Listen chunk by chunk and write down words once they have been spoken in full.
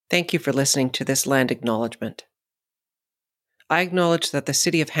Thank you for listening to this land acknowledgement. I acknowledge that the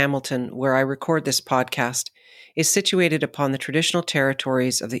city of Hamilton, where I record this podcast, is situated upon the traditional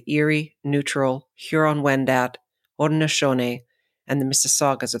territories of the Erie, Neutral, Huron-Wendat, Haudenosaunee, and the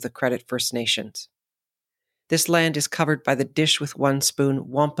Mississaugas of the Credit First Nations. This land is covered by the Dish with One Spoon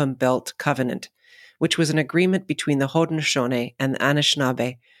Wampum Belt Covenant, which was an agreement between the Haudenosaunee and the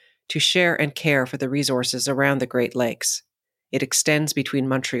Anishinaabe to share and care for the resources around the Great Lakes. It extends between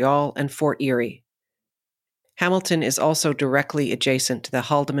Montreal and Fort Erie. Hamilton is also directly adjacent to the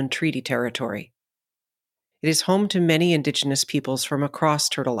Haldimand Treaty Territory. It is home to many Indigenous peoples from across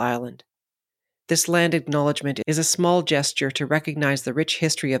Turtle Island. This land acknowledgement is a small gesture to recognize the rich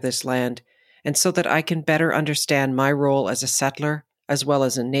history of this land, and so that I can better understand my role as a settler, as well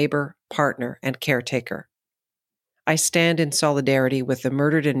as a neighbor, partner, and caretaker. I stand in solidarity with the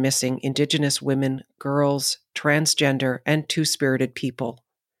murdered and missing Indigenous women, girls, transgender, and two-spirited people,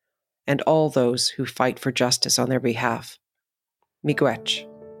 and all those who fight for justice on their behalf. Miigwech.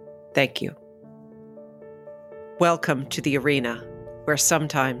 Thank you. Welcome to the arena, where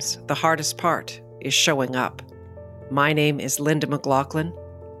sometimes the hardest part is showing up. My name is Linda McLaughlin.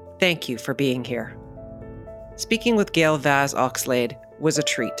 Thank you for being here. Speaking with Gail Vaz-Oxlade was a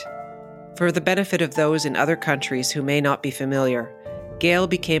treat. For the benefit of those in other countries who may not be familiar, Gail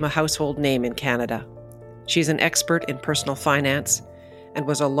became a household name in Canada. She's an expert in personal finance and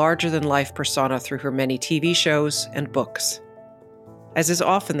was a larger-than-life persona through her many TV shows and books. As is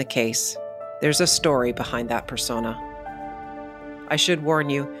often the case, there's a story behind that persona. I should warn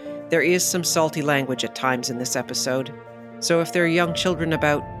you, there is some salty language at times in this episode, so if there are young children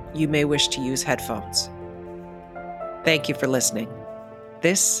about, you may wish to use headphones. Thank you for listening.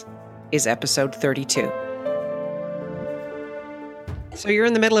 This is episode 32. So you're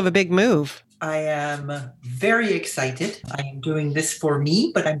in the middle of a big move. I am very excited. I am doing this for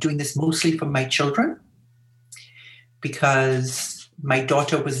me, but I'm doing this mostly for my children because my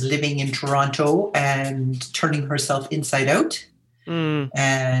daughter was living in Toronto and turning herself inside out.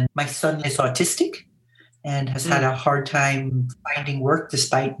 And my son is autistic and has had a hard time finding work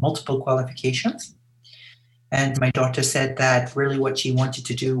despite multiple qualifications. And my daughter said that really what she wanted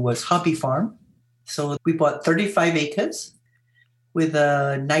to do was hobby farm. So we bought 35 acres with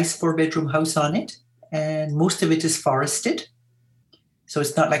a nice 4-bedroom house on it. And most of it is forested. So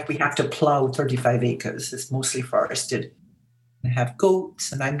it's not like we have to plow 35 acres. It's mostly forested. I have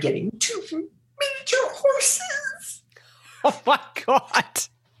goats and I'm getting 2 major horses. Oh my God.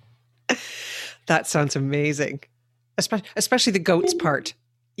 That sounds amazing. Especially the goats part.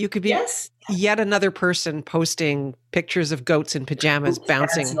 You could be yet another person posting pictures of goats in pajamas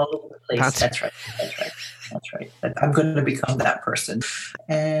bouncing all over the place. That's right. I'm going to become that person.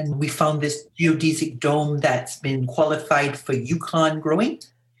 And we found this geodesic dome that's been qualified for Yukon growing.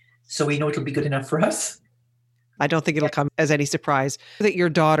 So we know it'll be good enough for us. I don't think it'll come as any surprise that your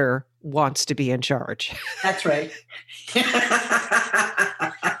daughter wants to be in charge. That's right.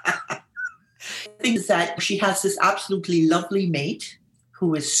 Things that she has this absolutely lovely mate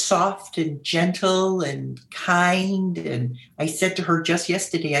who is soft and gentle and kind. And I said to her just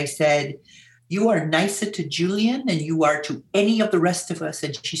yesterday, I said, you are nicer to Julian than you are to any of the rest of us.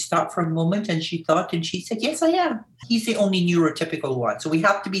 And she stopped for a moment and she thought, and she said, yes, I am. He's the only neurotypical one. So we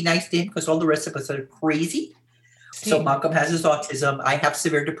have to be nice to him because all the rest of us are crazy. So Malcolm has his autism. I have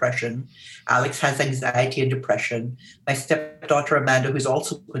severe depression. Alex has anxiety and depression. My stepdaughter, Amanda, who's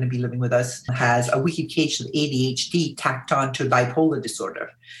also going to be living with us, has a wicked case of ADHD tacked on to bipolar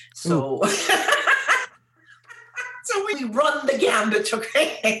disorder. So, so we run the gambit,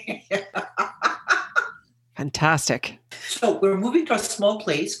 okay? Fantastic. So we're moving to a small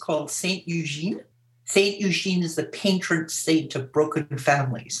place called St. Eugene. St. Eugene is the patron saint of broken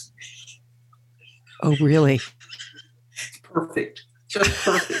families. Oh, really? Perfect. Just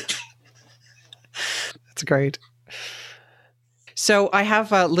perfect. That's great. So I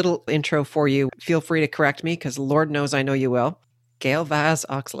have a little intro for you. Feel free to correct me because Lord knows I know you will. Gail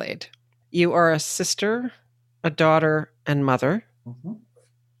Vaz-Oxlade. You are a sister, a daughter, and mother,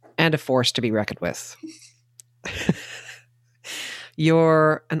 and a force to be reckoned with.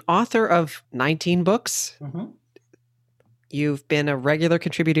 You're an author of 19 books. You've been a regular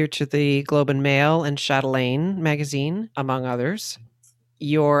contributor to the Globe and Mail and Chatelaine magazine, among others.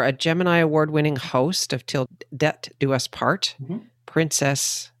 You're a Gemini Award-winning host of Till Death Do Us Part,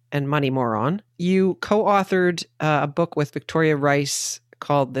 Princess, and Money Moron. You co-authored a book with Victoria Rice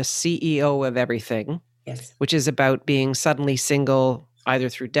called The CEO of Everything, which is about being suddenly single, either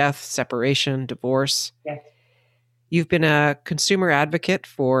through death, separation, divorce. You've been a consumer advocate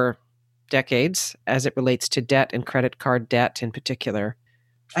for decades as it relates to debt and credit card debt in particular.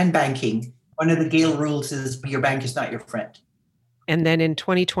 And banking. One of the Gail rules is your bank is not your friend. And then in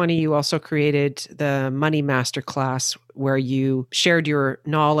 2020, you also created the Money Masterclass, where you shared your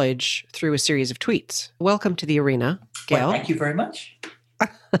knowledge through a series of tweets. Welcome to the arena, Gail. Well, thank you very much.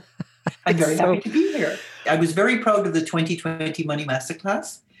 I'm very happy to be here. I was very proud of the 2020 Money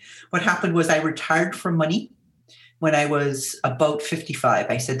Masterclass. What happened was I retired from money when I was about 55.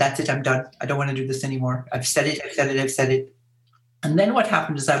 I said, that's it, I'm done. I don't want to do this anymore. I've said it. And then what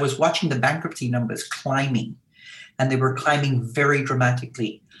happened is I was watching the bankruptcy numbers climbing, and they were climbing very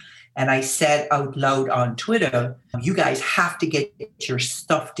dramatically. And I said out loud on Twitter, you guys have to get your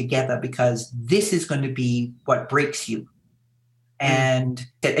stuff together because this is going to be what breaks you. And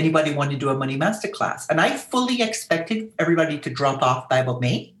did anybody want to do a money masterclass? And I fully expected everybody to drop off by about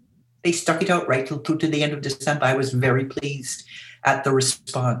May. They stuck it out right through to the end of December. I was very pleased at the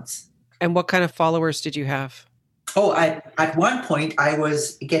response. And what kind of followers did you have? Oh, at one point, I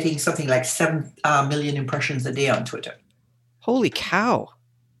was getting something like 7 million impressions a day on Twitter. Holy cow.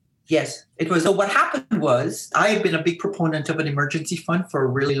 Yes, it was. So what happened was I have been a big proponent of an emergency fund for a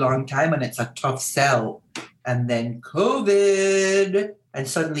really long time, and it's a tough sell. And then COVID, and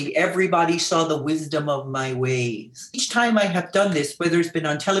suddenly everybody saw the wisdom of my ways. Each time I have done this, whether it's been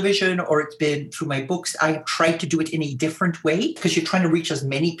on television or it's been through my books, I have tried to do it in a different way because you're trying to reach as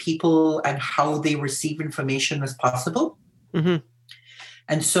many people and how they receive information as possible. Mm-hmm.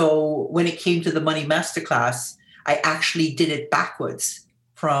 And so when it came to the Money Masterclass, I actually did it backwards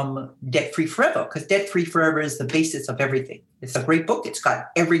from Debt Free Forever, because Debt Free Forever is the basis of everything. It's a great book. It's got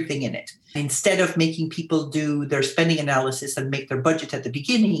everything in it. Instead of making people do their spending analysis and make their budget at the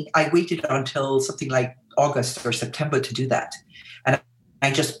beginning, I waited until something like August or September to do that. And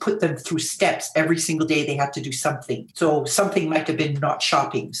I just put them through steps. Every single day they had to do something. So something might have been not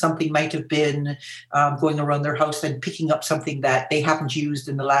shopping. Something might have been going around their house and picking up something that they haven't used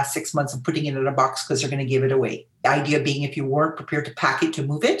in the last 6 months and putting it in a box because they're going to give it away. The idea being if you weren't prepared to pack it to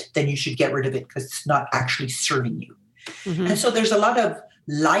move it, then you should get rid of it because it's not actually serving you. Mm-hmm. And so there's a lot of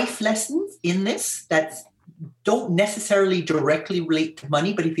life lessons in this that don't necessarily directly relate to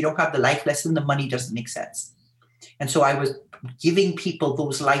money, but if you don't have the life lesson, the money doesn't make sense. And so I was giving people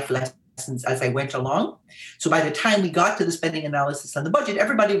those life lessons as I went along. So by the time we got to the spending analysis and the budget,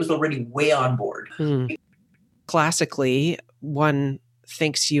 everybody was already way on board. Classically, one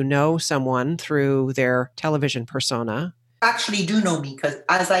thinks you know someone through their television persona. Actually do know me because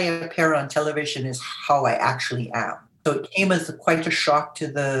as I appear on television is how I actually am. So it came as quite a shock to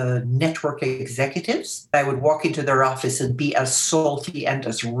the network executives. I would walk into their office and be as salty and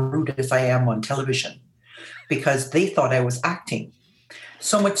as rude as I am on television because they thought I was acting.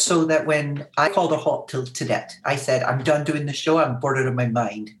 So much so that when I called a halt to that, I said, I'm done doing the show. I'm bored out of my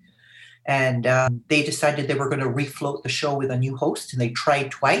mind. And they decided they were going to refloat the show with a new host. And they tried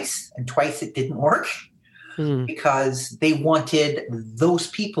twice, and twice it didn't work because they wanted those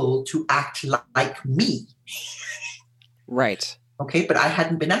people to act like me. Right. Okay, but I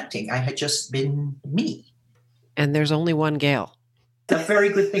hadn't been acting. I had just been me. And there's only one Gail. It's a very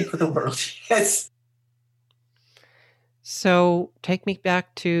good thing for the world. Yes. So take me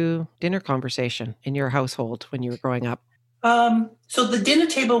back to dinner conversation in your household when you were growing up. So the dinner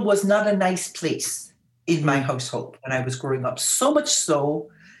table was not a nice place in my household when I was growing up. So much so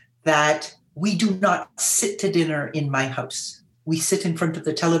that we do not sit to dinner in my house. We sit in front of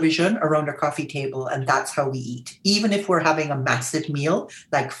the television around a coffee table, and that's how we eat. Even if we're having a massive meal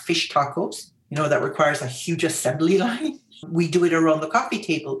like fish tacos, that requires a huge assembly line, we do it around the coffee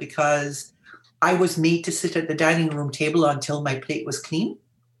table because I was made to sit at the dining room table until my plate was clean.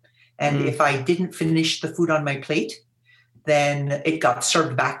 And if I didn't finish the food on my plate, then it got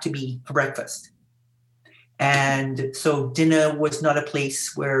served back to me for breakfast. And so dinner was not a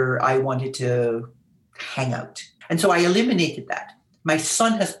place where I wanted to hang out. And so I eliminated that. My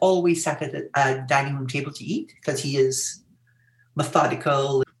son has always sat at a dining room table to eat because he is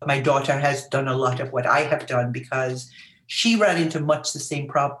methodical. My daughter has done a lot of what I have done because she ran into much the same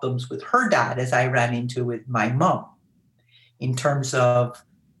problems with her dad as I ran into with my mom in terms of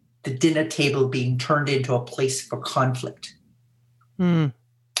the dinner table being turned into a place for conflict. And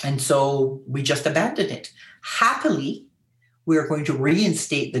so we just abandoned it. Happily, we're going to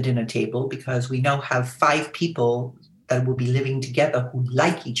reinstate the dinner table because we now have 5 people that will be living together who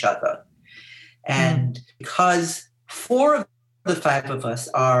like each other. And because 4 of the 5 of us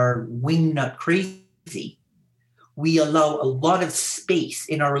are wingnut crazy, we allow a lot of space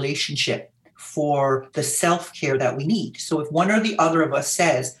in our relationship for the self-care that we need. So if one or the other of us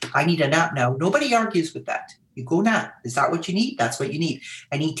says, I need a nap now, nobody argues with that. You go nap. Is that what you need? That's what you need.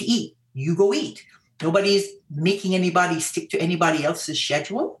 I need to eat. You go eat. Nobody's making anybody stick to anybody else's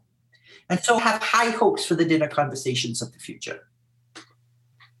schedule. And so I have high hopes for the dinner conversations of the future.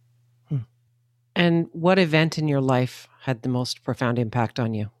 And what event in your life had the most profound impact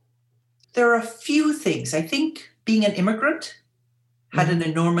on you? There are a few things. I think being an immigrant had an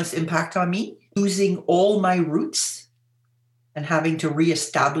enormous impact on me. Losing all my roots and having to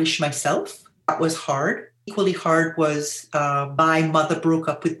reestablish myself, that was hard. Equally hard was my mother broke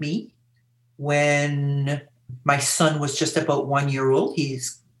up with me when my son was just about 1 year old.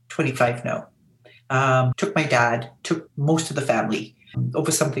 He's 25 now. Took my dad, took most of the family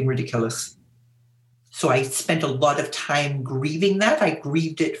over something ridiculous. So I spent a lot of time grieving that. I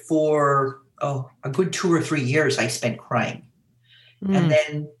grieved it for a good 2 or 3 years. I spent crying. And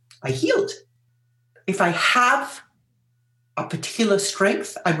then I healed. If I have a particular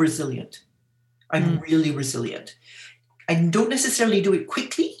strength, I'm resilient. I'm really resilient. I don't necessarily do it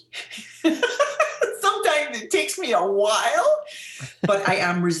quickly. Sometimes it takes me a while, but I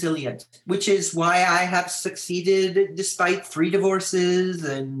am resilient, which is why I have succeeded despite 3 divorces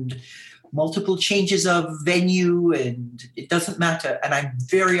and multiple changes of venue, and it doesn't matter. And I'm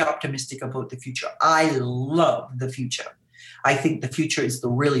very optimistic about the future. I love the future. I think the future is the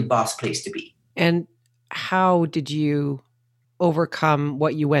really boss place to be. And how did you overcome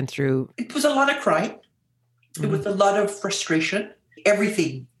what you went through? It was a lot of crying. It was a lot of frustration.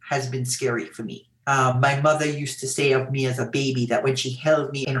 Everything has been scary for me. My mother used to say of me as a baby that when she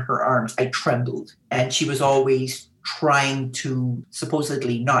held me in her arms, I trembled. And she was always trying to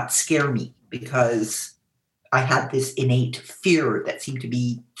supposedly not scare me because I had this innate fear that seemed to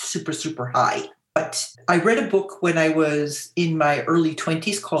be super, super high. But I read a book when I was in my early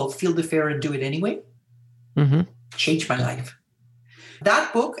 20s called Feel the Fear and Do It Anyway. Changed my life.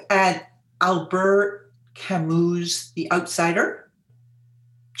 That book and Albert Camus' The Outsider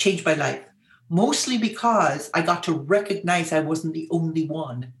changed my life. Mostly because I got to recognize I wasn't the only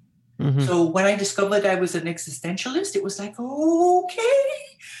one. So when I discovered I was an existentialist, it was like, okay,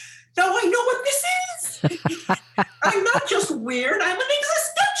 now I know what this is. I'm not just weird, I'm an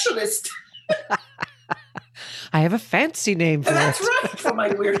existentialist. I have a fancy name for it. That's right, for my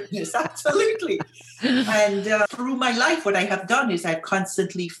weirdness, absolutely. And through my life, what I have done is I've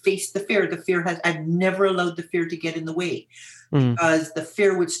constantly faced the fear. I've never allowed the fear to get in the way because the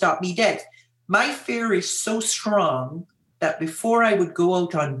fear would stop me dead. My fear is so strong that before I would go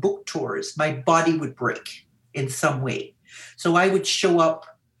out on book tours, my body would break in some way. So I would show up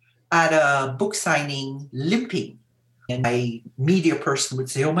at a book signing limping. And my media person would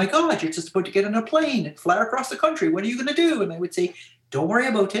say, oh my God, you're just about to get on a plane and fly across the country. What are you going to do? And I would say, don't worry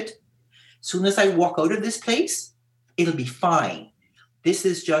about it. As soon as I walk out of this place, it'll be fine. This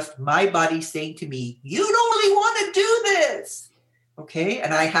is just my body saying to me, you don't really want to do this. Okay.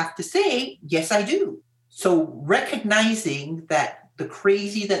 And I have to say, yes, I do. So recognizing that the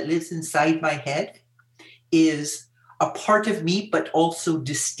crazy that lives inside my head is a part of me, but also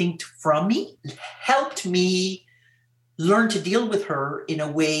distinct from me, helped me learn to deal with her in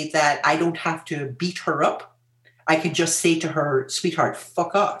a way that I don't have to beat her up. I can just say to her, sweetheart,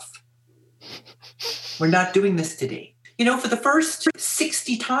 fuck off. We're not doing this today. You know, for the first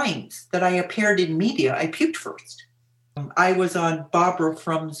 60 times that I appeared in media, I puked first. I was on Barbara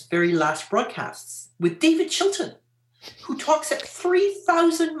Frum's very last broadcasts with David Chilton, who talks at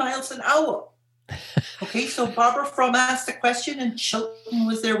 3,000 miles an hour. Okay, so Barbara Frum asked a question and Chilton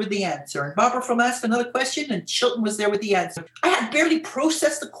was there with the answer. And Barbara Frum asked another question and Chilton was there with the answer. I had barely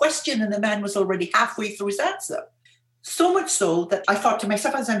processed the question and the man was already halfway through his answer. So much so that I thought to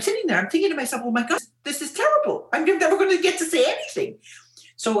myself, as I'm sitting there, I'm thinking to myself, oh my God, this is terrible. I'm never going to get to say anything.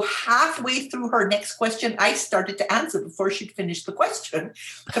 So halfway through her next question, I started to answer before she'd finished the question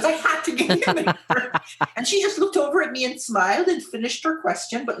because I had to get in there. And she just looked over at me and smiled and finished her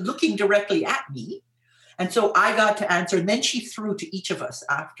question, but looking directly at me. And so I got to answer. And then she threw to each of us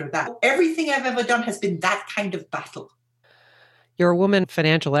after that. Everything I've ever done has been that kind of battle. You're a woman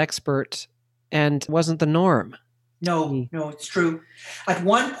financial expert and wasn't the norm. No, it's true. At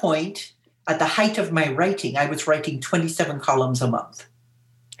one point, at the height of my writing, I was writing 27 columns a month.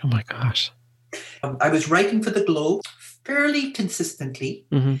 Oh my gosh. I was writing for the Globe fairly consistently,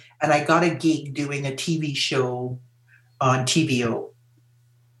 and I got a gig doing a TV show on TVO.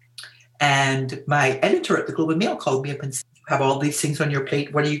 And my editor at the Globe and Mail called me up and said, you have all these things on your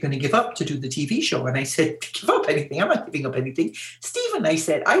plate. What are you going to give up to do the TV show? And I said, give up anything. I'm not giving up anything. Stephen, I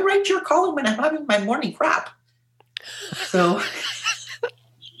said, I write your column when I'm having my morning crap. So,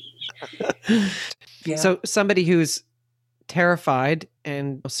 yeah. So somebody who's terrified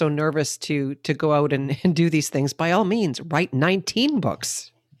and so nervous to go out and do these things, by all means, write 19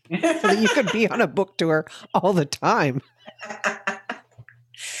 books. so that you could be on a book tour all the time.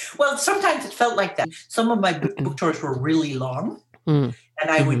 Well, sometimes it felt like that. Some of my book tours were really long, Mm.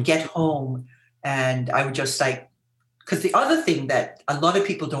 and I would get home and I would just like, because the other thing that a lot of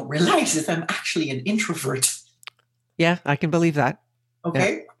people don't realize is I'm actually an introvert. Yeah, I can believe that.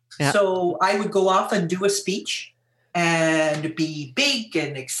 Okay. Yeah. So I would go off and do a speech and be big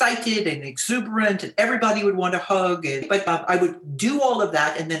and excited and exuberant, and everybody would want to hug. But I would do all of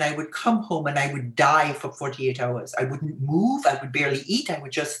that, and then I would come home and I would die for 48 hours. I wouldn't move. I would barely eat. I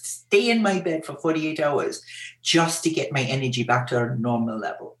would just stay in my bed for 48 hours just to get my energy back to a normal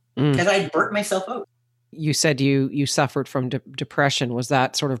level, because I'd burnt myself out. You said you suffered from depression. Was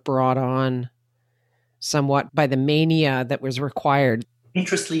that sort of brought on somewhat by the mania that was required?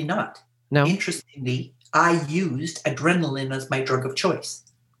 Interestingly not. No? Interestingly, I used adrenaline as my drug of choice.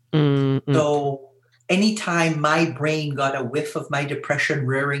 So anytime my brain got a whiff of my depression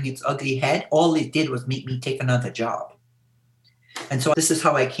rearing its ugly head, all it did was make me take another job. And so this is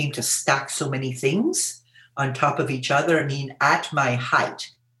how I came to stack so many things on top of each other. I mean, at my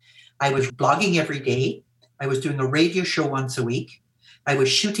height, I was blogging every day. I was doing a radio show once a week. I was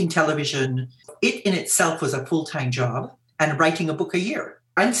shooting television. It in itself was a full-time job, and writing a book a year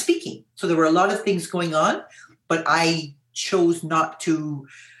and speaking. So there were a lot of things going on, but I chose not to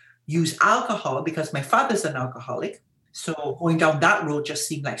use alcohol because my father's an alcoholic. So going down that road just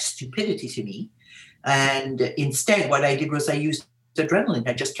seemed like stupidity to me. And instead, what I did was I used adrenaline.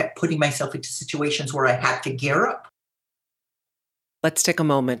 I just kept putting myself into situations where I had to gear up. Let's take a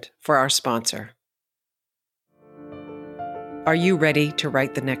moment for our sponsor. Are you ready to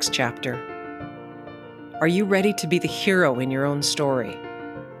write the next chapter? Are you ready to be the hero in your own story?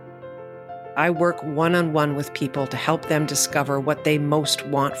 I work one-on-one with people to help them discover what they most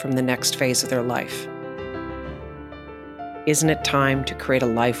want from the next phase of their life. Isn't it time to create a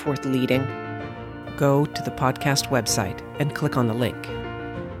life worth leading? Go to the podcast website and click on the link.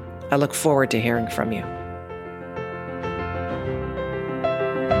 I look forward to hearing from you.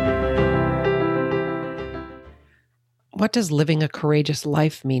 What does living a courageous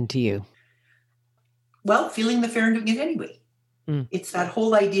life mean to you? Well, feeling the fear and doing it anyway. It's that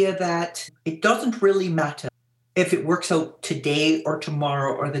whole idea that it doesn't really matter if it works out today or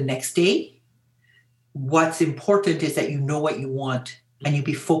tomorrow or the next day. What's important is that you know what you want and you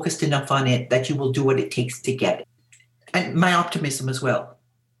be focused enough on it that you will do what it takes to get it. And my optimism as well.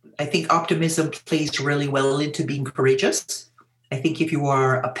 I think optimism plays really well into being courageous. I think if you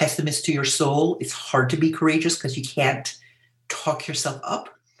are a pessimist to your soul, it's hard to be courageous because you can't talk yourself up.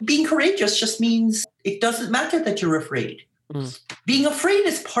 Being courageous just means it doesn't matter that you're afraid. Being afraid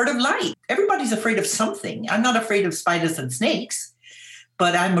is part of life. Everybody's afraid of something. I'm not afraid of spiders and snakes,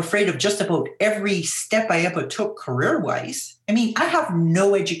 but I'm afraid of just about every step I ever took career-wise. I mean, I have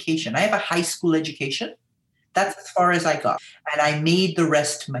no education. I have a high school education. That's as far as I got. And I made the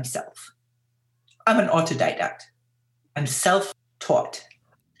rest myself. I'm an autodidact. I'm self-taught.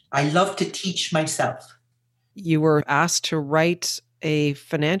 I love to teach myself. You were asked to write a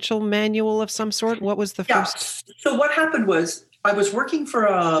financial manual of some sort? What was the first? So what happened was I was working for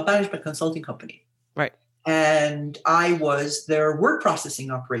a management consulting company. Right. And I was their word processing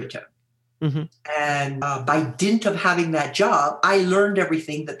operator. And by dint of having that job, I learned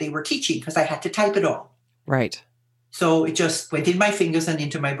everything that they were teaching because I had to type it all. Right. So it just went in my fingers and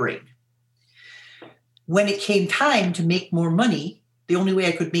into my brain. When it came time to make more money, the only way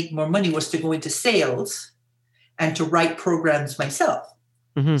I could make more money was to go into sales and to write programs myself.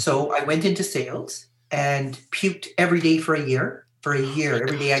 So I went into sales and puked every day for a year.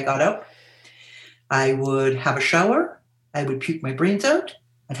 Every day I got up, I would have a shower, I would puke my brains out,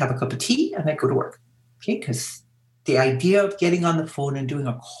 I'd have a cup of tea, and I'd go to work. Okay, because the idea of getting on the phone and doing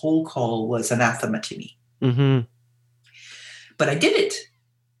a cold call was anathema to me. But I did it.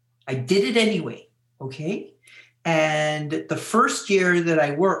 I did it anyway. Okay. And the first year that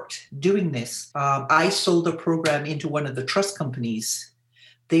I worked doing this, I sold a program into one of the trust companies.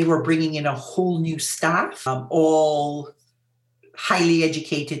 They were bringing in a whole new staff, all highly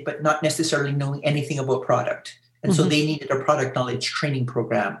educated, but not necessarily knowing anything about product. And so they needed a product knowledge training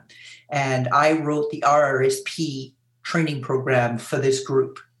program. And I wrote the RRSP training program for this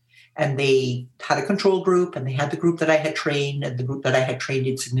group. And they had a control group, and they had the group that I had trained, and the group that I had trained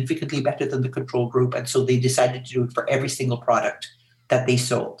did significantly better than the control group. And so they decided to do it for every single product that they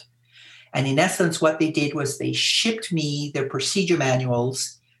sold. And in essence, what they did was they shipped me their procedure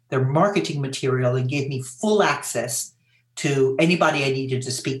manuals, their marketing material, and gave me full access to anybody I needed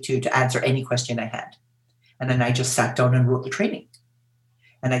to speak to answer any question I had. And then I just sat down and wrote the training.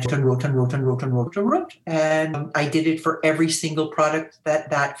 And I just wrote and wrote and wrote and wrote and wrote. And I did it for every single product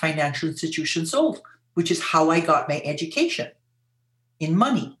that financial institution sold, which is how I got my education in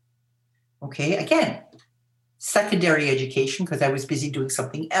money. Okay, again, secondary education because I was busy doing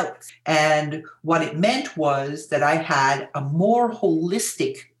something else. And what it meant was that I had a more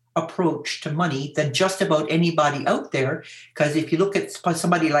holistic approach to money than just about anybody out there. Because if you look at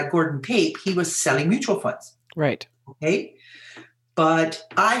somebody like Gordon Pape, he was selling mutual funds. Right. Okay. But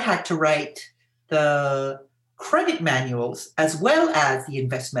I had to write the credit manuals as well as the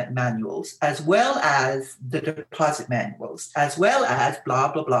investment manuals, as well as the deposit manuals, as well as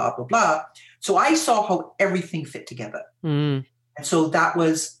blah, blah, blah, blah, blah. So I saw how everything fit together. And so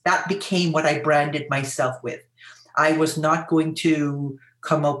that became what I branded myself with. I was not going to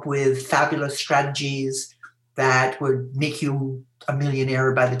come up with fabulous strategies that would make you a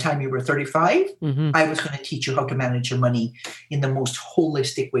millionaire by the time you were 35. I was going to teach you how to manage your money in the most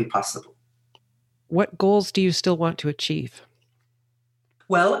holistic way possible. What goals do you still want to achieve?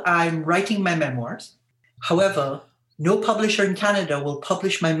 Well, I'm writing my memoirs. However, no publisher in Canada will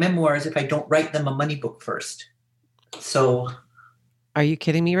publish my memoirs if I don't write them a money book first. So. Are you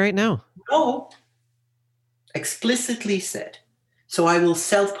kidding me right now? No. Explicitly said. So I will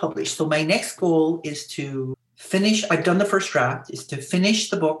self-publish. So my next goal is to finish. I've done the first draft, is to finish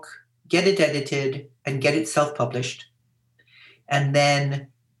the book, get it edited, and get it self-published. And then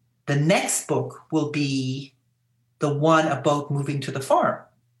the next book will be the one about moving to the farm.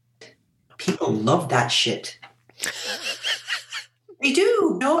 People love that shit. They do.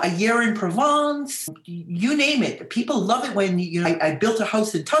 You know, a year in Provence, you name it. People love it when I built a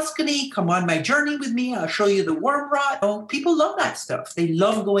house in Tuscany. Come on my journey with me. I'll show you the worm rot. Oh, people love that stuff. They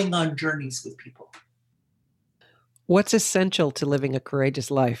love going on journeys with people. What's essential to living a courageous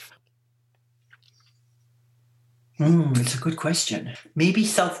life? It's a good question. Maybe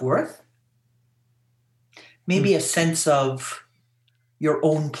self-worth. Maybe a sense of your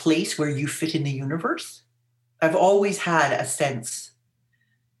own place where you fit in the universe. I've always had a sense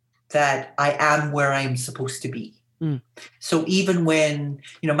that I am where I'm supposed to be. So even when,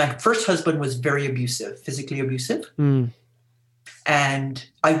 my first husband was very abusive, physically abusive, and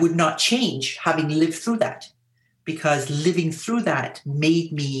I would not change having lived through that, because living through that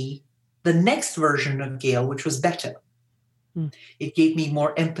made me the next version of Gail, which was better. It gave me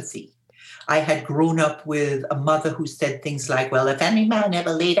more empathy. I had grown up with a mother who said things like, well, if any man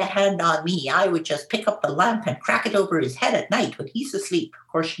ever laid a hand on me, I would just pick up the lamp and crack it over his head at night when he's asleep.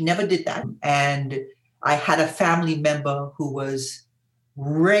 Of course, she never did that. And I had a family member who was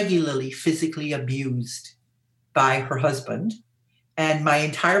regularly physically abused by her husband. And my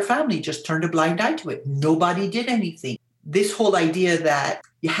entire family just turned a blind eye to it. Nobody did anything. This whole idea that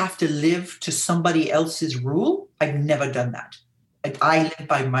you have to live to somebody else's rule, I've never done that. I live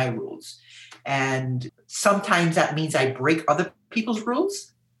by my rules. And sometimes that means I break other people's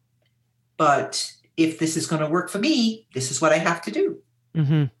rules. But if this is going to work for me, this is what I have to do.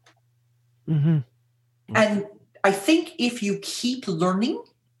 And I think if you keep learning,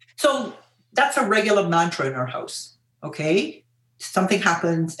 so that's a regular mantra in our house, okay? Something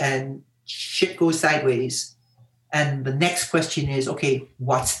happens and shit goes sideways. And the next question is, okay,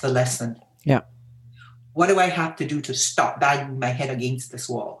 what's the lesson? Yeah. What do I have to do to stop banging my head against this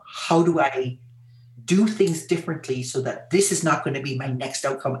wall? How do I do things differently so that this is not going to be my next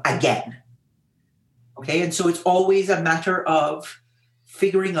outcome again? Okay, and so it's always a matter of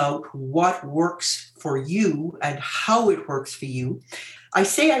figuring out what works for you and how it works for you. I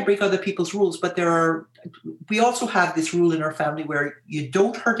say I break other people's rules, but we also have this rule in our family where you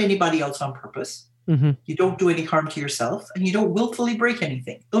don't hurt anybody else on purpose. You don't do any harm to yourself, and you don't willfully break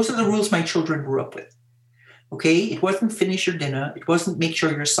anything. Those are the rules my children grew up with. Okay, it wasn't finish your dinner. It wasn't make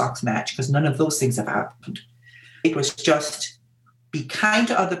sure your socks match, because none of those things have happened. It was just be kind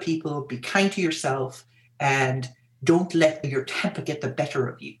to other people, be kind to yourself, and don't let your temper get the better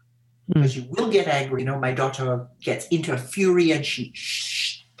of you, because you will get angry. My daughter gets into a fury and she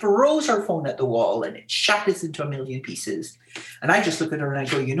throws her phone at the wall and it shatters into a million pieces. And I just look at her and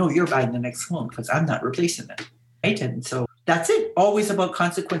I go, you're buying the next phone because I'm not replacing it. Right? And so that's it. Always about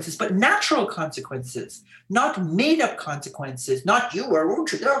consequences, but natural consequences, not made up consequences, not you were rude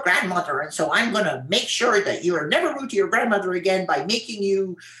to your grandmother. And so I'm going to make sure that you are never rude to your grandmother again by making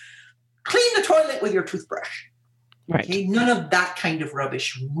you clean the toilet with your toothbrush. Right. Okay? None of that kind of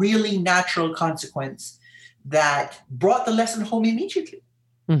rubbish. Really natural consequence that brought the lesson home immediately.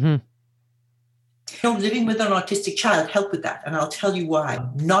 Living with an autistic child helped with that. And I'll tell you why.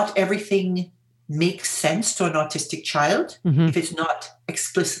 Not everything makes sense to an autistic child if it's not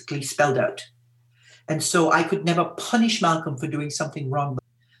explicitly spelled out. And so I could never punish Malcolm for doing something wrong.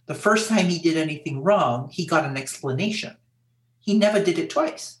 The first time he did anything wrong, he got an explanation. He never did it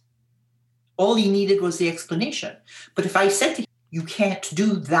twice. All he needed was the explanation. But if I said to him, you can't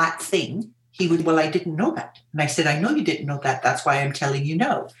do that thing, he would, well, I didn't know that. And I said, I know you didn't know that. That's why I'm telling you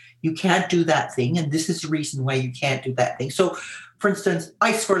no. You can't do that thing. And this is the reason why you can't do that thing. So, for instance,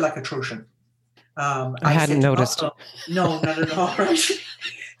 I swear like a Trojan. I hadn't noticed. Malcolm, no, not at all. Right?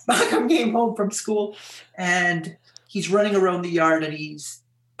 Malcolm came home from school and he's running around the yard and he's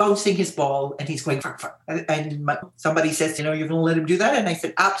bouncing his ball and he's going, fuck, fuck. And somebody says, you're going to let him do that? And I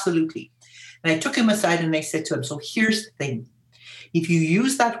said, absolutely. And I took him aside and I said to him, so here's the thing. If you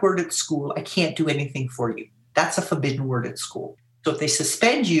use that word at school, I can't do anything for you. That's a forbidden word at school. So if they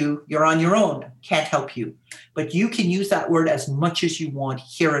suspend you, you're on your own. Can't help you. But you can use that word as much as you want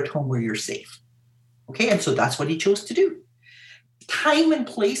here at home where you're safe. Okay, and so that's what he chose to do. Time and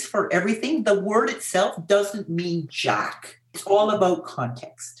place for everything. The word itself doesn't mean jack. It's all about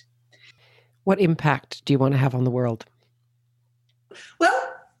context. What impact do you want to have on the world?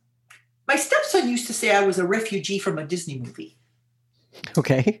 Well, my stepson used to say I was a refugee from a Disney movie.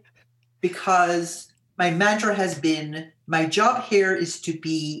 Okay. Because my mantra has been, my job here is to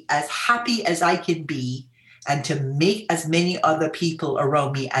be as happy as I can be and to make as many other people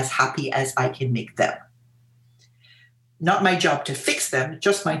around me as happy as I can make them. Not my job to fix them,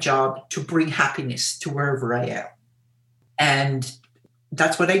 just my job to bring happiness to wherever I am. And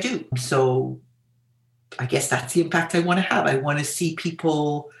that's what I do. So I guess that's the impact I want to have. I want to see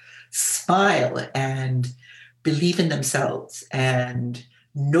people smile and believe in themselves and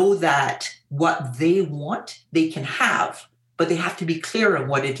know that what they want, they can have, but they have to be clear on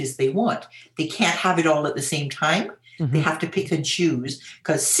what it is they want. They can't have it all at the same time. Mm-hmm. They have to pick and choose,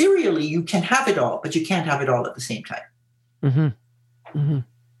 because serially, you can have it all, but you can't have it all at the same time. Mm-hmm. Mm-hmm.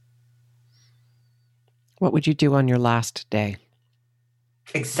 What would you do on your last day?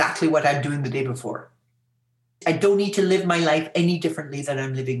 Exactly what I'm doing the day before. I don't need to live my life any differently than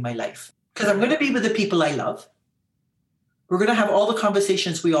I'm living my life, because I'm going to be with the people I love. We're going to have all the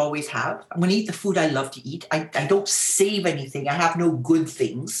conversations we always have. I'm going to eat the food I love to eat. I don't save anything. I have no good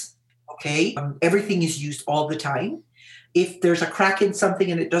things. Okay. Everything is used all the time. If there's a crack in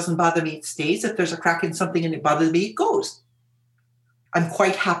something and it doesn't bother me, it stays. If there's a crack in something and it bothers me, it goes. I'm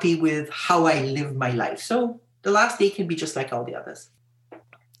quite happy with how I live my life. So the last day can be just like all the others.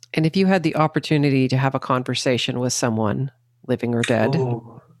 And if you had the opportunity to have a conversation with someone, living or dead.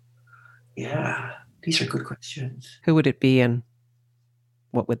 Oh, yeah. These are good questions. Who would it be and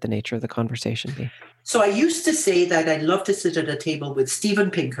what would the nature of the conversation be? So I used to say that I'd love to sit at a table with Steven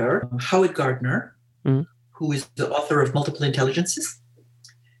Pinker, Howard Gardner, who is the author of Multiple Intelligences,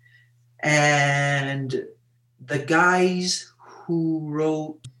 and the guys who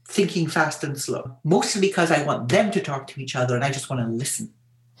wrote Thinking Fast and Slow, mostly because I want them to talk to each other and I just want to listen.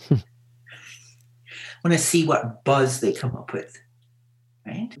 I want to see what buzz they come up with.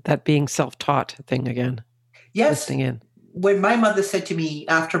 Right? That being self-taught thing again. Yes. Listening in. When my mother said to me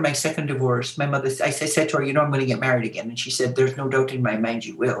after my second divorce, I said to her, I'm going to get married again. And she said, there's no doubt in my mind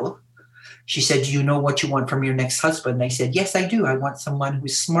you will. She said, do you know what you want from your next husband? And I said, yes, I do. I want someone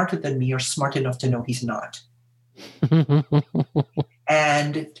who's smarter than me or smart enough to know he's not.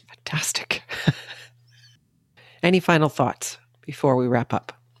 And fantastic. Any final thoughts before we wrap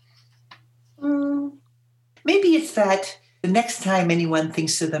up? Maybe it's that the next time anyone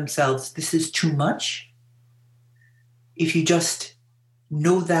thinks to themselves, this is too much, if you just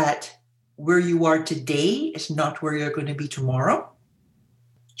know that where you are today is not where you're going to be tomorrow,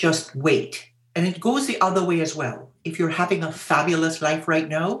 just wait. And it goes the other way as well. If you're having a fabulous life right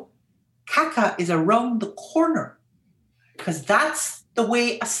now, caca is around the corner, because that's the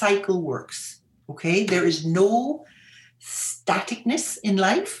way a cycle works. Okay? There is no staticness in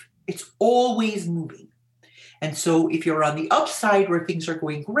life. It's always moving. And so if you're on the upside where things are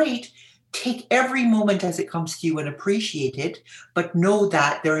going great, take every moment as it comes to you and appreciate it, but know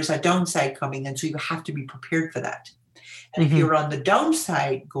that there is a downside coming, and so you have to be prepared for that. And if you're on the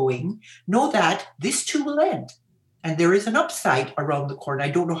downside going, know that this too will end. And there is an upside around the corner. I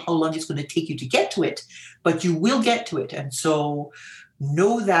don't know how long it's going to take you to get to it, but you will get to it. And so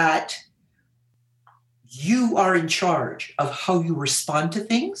know that you are in charge of how you respond to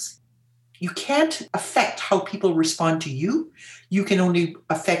things. You can't affect how people respond to you. You can only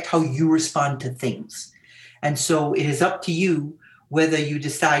affect how you respond to things. And so it is up to you whether you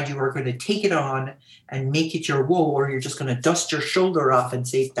decide you are going to take it on and make it your woe, or you're just going to dust your shoulder off and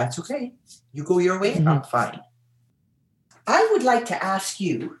say, that's okay. You go your way, I'm fine. I would like to ask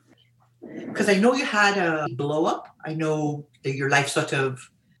you, because I know you had a blow up. I know that your life sort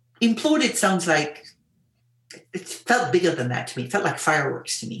of imploded, sounds like It felt bigger than that to me. It felt like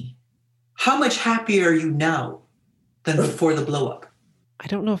fireworks to me. How much happier are you now than before the blow up? I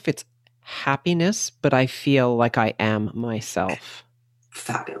don't know if it's happiness, but I feel like I am myself.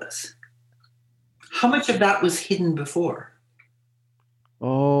 Fabulous. How much of that was hidden before?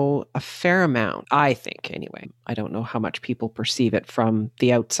 Oh, a fair amount, I think, anyway. I don't know how much people perceive it from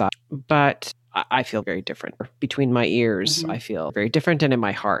the outside, but I feel very different. Between my ears, I feel very different, and in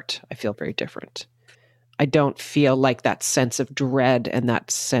my heart, I feel very different. I don't feel like that sense of dread and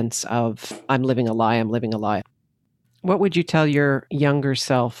that sense of, I'm living a lie, I'm living a lie. What would you tell your younger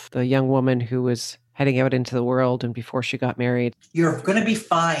self, the young woman who was heading out into the world and before she got married? You're going to be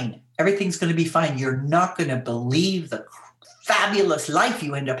fine. Everything's going to be fine. You're not going to believe the fabulous life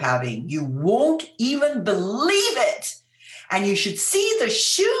you end up having. You won't even believe it. And you should see the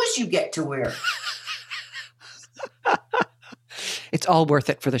shoes you get to wear. It's all worth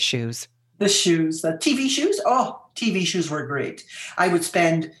it for the shoes. The shoes, the TV shoes. Oh, TV shoes were great. I would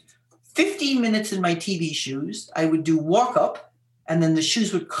spend 15 minutes in my TV shoes. I would do walk up, and then the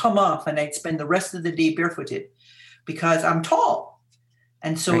shoes would come off, and I'd spend the rest of the day barefooted because I'm tall.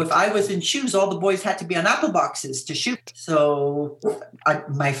 And so if I was in shoes, all the boys had to be on apple boxes to shoot. So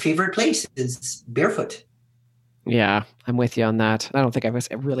my favorite place is barefoot. Yeah, I'm with you on that. I don't think I was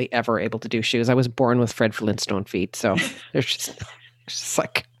really ever able to do shoes. I was born with Fred Flintstone feet. So there's just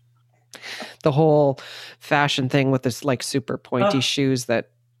like the whole fashion thing with this like super pointy shoes that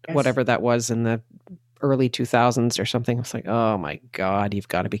whatever that was in the early 2000s or something. It's like, oh my God, you've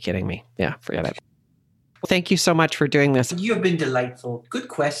got to be kidding me. Yeah, forget it. Well, thank you so much for doing this. You have been delightful. Good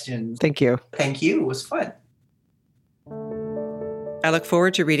questions. Thank you. Thank you. It was fun. I look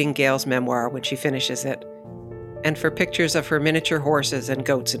forward to reading Gail's memoir when she finishes it, and for pictures of her miniature horses and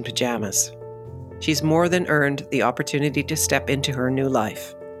goats in pajamas. She's more than earned the opportunity to step into her new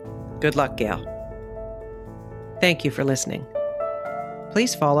life. Good luck, Gail. Thank you for listening.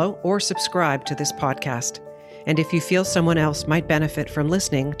 Please follow or subscribe to this podcast. And if you feel someone else might benefit from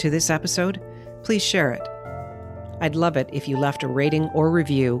listening to this episode, please share it. I'd love it if you left a rating or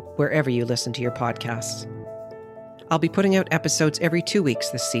review wherever you listen to your podcasts. I'll be putting out episodes every 2 weeks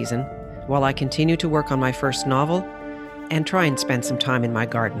this season, while I continue to work on my first novel and try and spend some time in my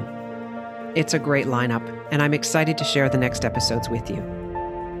garden. It's a great lineup, and I'm excited to share the next episodes with you.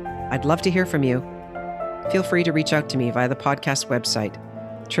 I'd love to hear from you. Feel free to reach out to me via the podcast website,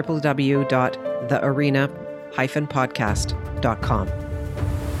 www.thearena-podcast.com.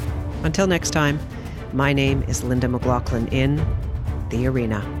 Until next time, my name is Linda McLaughlin in The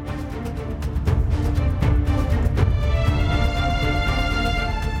Arena.